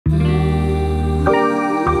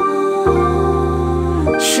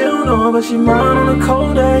summer, but she mine on a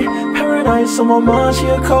cold day. Paradise on my mind, she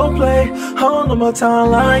a Coldplay. I don't know my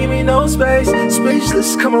timeline, give me no space.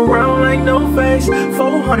 Speechless, come around like no face.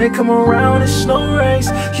 400 come around, it's no race.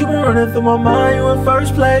 You been running through my mind, you in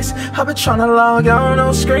first place. I've been trying to log out,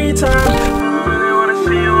 no screen time. I really wanna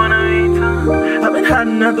see you in the meantime. I've been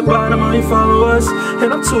hiding at the bottom of your followers,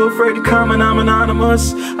 and I'm too afraid to come and I'm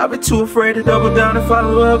anonymous. I've been too afraid to double down and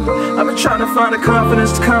follow up. I've been trying to find the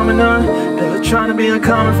confidence to come and none. Never trying to be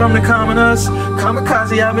uncommon from the commoners.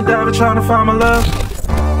 Kamikaze, I've been diving trying to find my love.